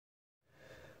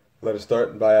Let us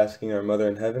start by asking our Mother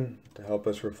in Heaven to help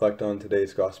us reflect on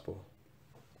today's Gospel.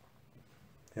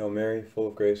 Hail Mary, full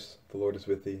of grace, the Lord is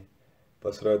with thee.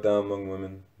 Blessed art thou among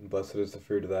women, and blessed is the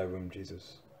fruit of thy womb,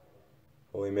 Jesus.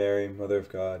 Holy Mary, Mother of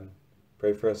God,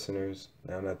 pray for us sinners,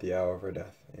 now and at the hour of our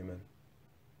death. Amen.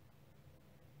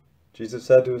 Jesus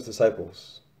said to his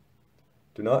disciples,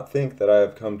 "Do not think that I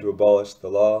have come to abolish the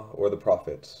law or the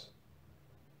prophets.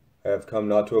 I have come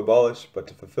not to abolish, but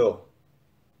to fulfill.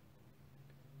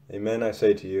 Amen, I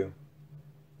say to you,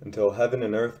 until heaven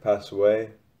and earth pass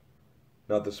away,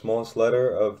 not the smallest letter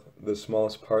of the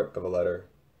smallest part of a letter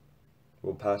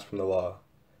will pass from the law,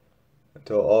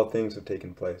 until all things have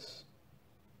taken place.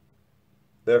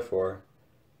 Therefore,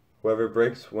 whoever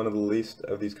breaks one of the least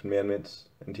of these commandments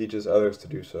and teaches others to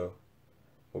do so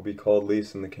will be called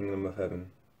least in the kingdom of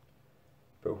heaven.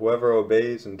 But whoever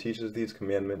obeys and teaches these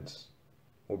commandments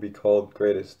will be called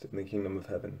greatest in the kingdom of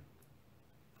heaven."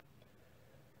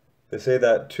 They say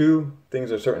that two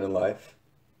things are certain in life: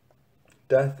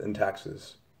 death and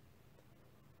taxes.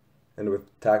 And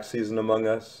with tax season among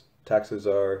us, taxes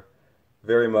are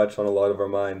very much on a lot of our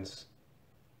minds.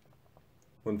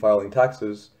 When filing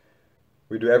taxes,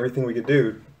 we do everything we could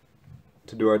do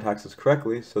to do our taxes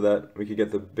correctly so that we could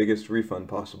get the biggest refund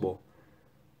possible,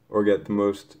 or get the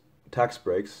most tax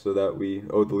breaks so that we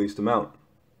owe the least amount.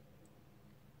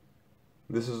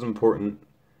 This is important,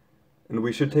 and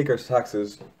we should take our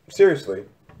taxes seriously.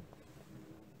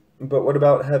 But what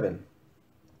about heaven?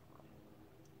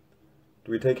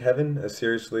 Do we take heaven as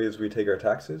seriously as we take our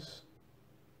taxes?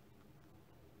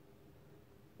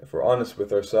 If we're honest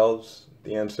with ourselves,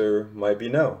 the answer might be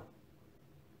no.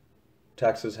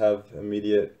 Taxes have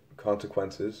immediate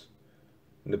consequences,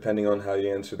 and depending on how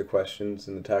you answer the questions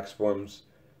in the tax forms,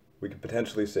 we could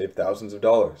potentially save thousands of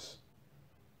dollars.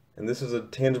 And this is a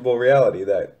tangible reality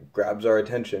that grabs our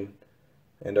attention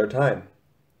and our time.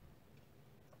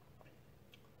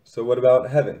 So what about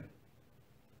heaven?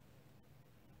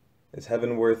 Is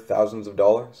heaven worth thousands of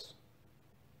dollars?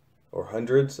 Or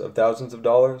hundreds of thousands of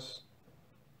dollars?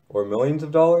 Or millions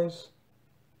of dollars?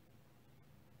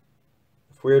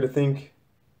 If we are to think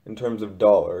in terms of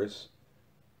dollars,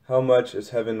 how much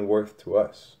is heaven worth to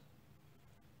us?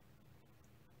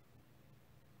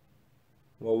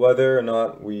 Well, whether or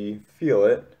not we feel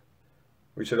it,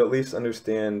 we should at least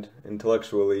understand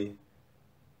intellectually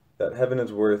that heaven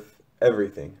is worth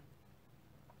everything.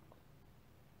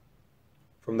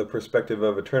 From the perspective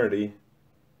of eternity,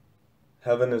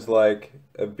 heaven is like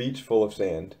a beach full of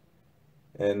sand,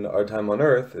 and our time on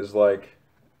earth is like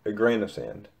a grain of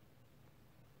sand.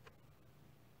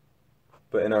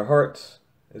 But in our hearts,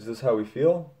 is this how we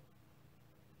feel?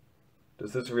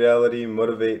 Does this reality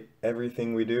motivate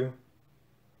everything we do?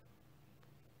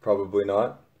 Probably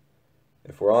not.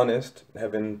 If we're honest,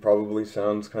 heaven probably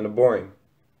sounds kind of boring.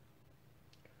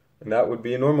 And that would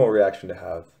be a normal reaction to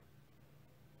have.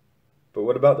 But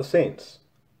what about the saints?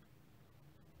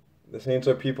 The saints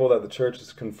are people that the church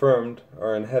has confirmed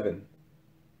are in heaven.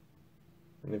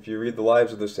 And if you read the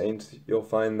lives of the saints, you'll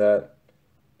find that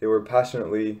they were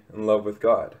passionately in love with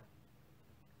God.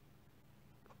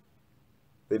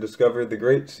 They discovered the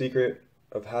great secret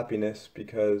of happiness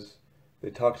because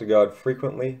they talked to God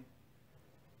frequently,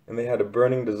 and they had a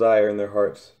burning desire in their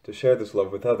hearts to share this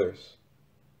love with others.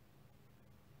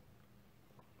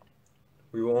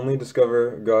 We will only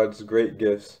discover God's great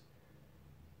gifts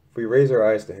if we raise our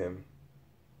eyes to Him.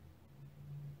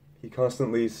 He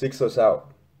constantly seeks us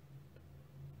out,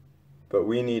 but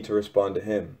we need to respond to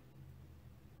Him.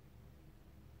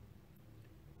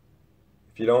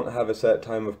 If you don't have a set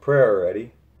time of prayer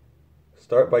already,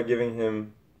 start by giving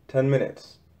Him 10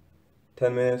 minutes.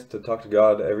 10 minutes to talk to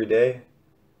God every day,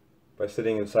 by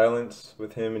sitting in silence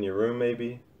with Him in your room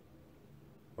maybe,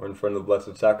 or in front of the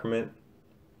Blessed Sacrament,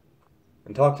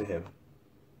 and talk to Him.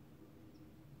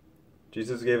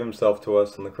 Jesus gave Himself to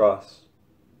us on the cross.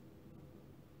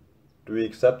 Do we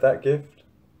accept that gift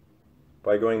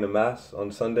by going to Mass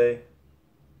on Sunday,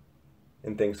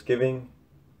 in Thanksgiving?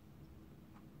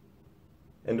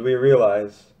 And do we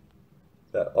realize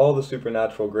that all the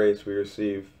supernatural grace we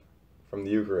receive from the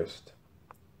Eucharist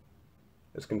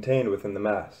is contained within the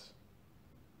Mass?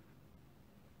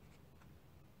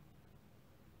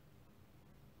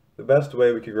 The best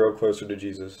way we could grow closer to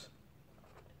Jesus,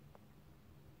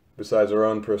 besides our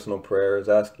own personal prayer, is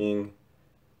asking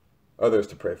others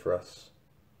to pray for us.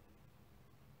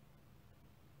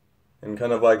 And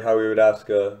kind of like how we would ask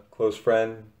a close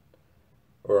friend,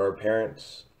 or our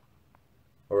parents,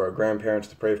 or our grandparents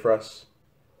to pray for us,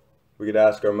 we could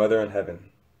ask our Mother in Heaven.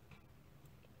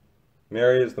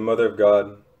 Mary is the Mother of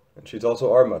God, and she's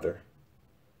also our mother.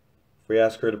 If we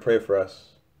ask her to pray for us,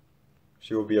 she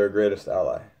She will be our greatest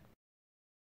ally.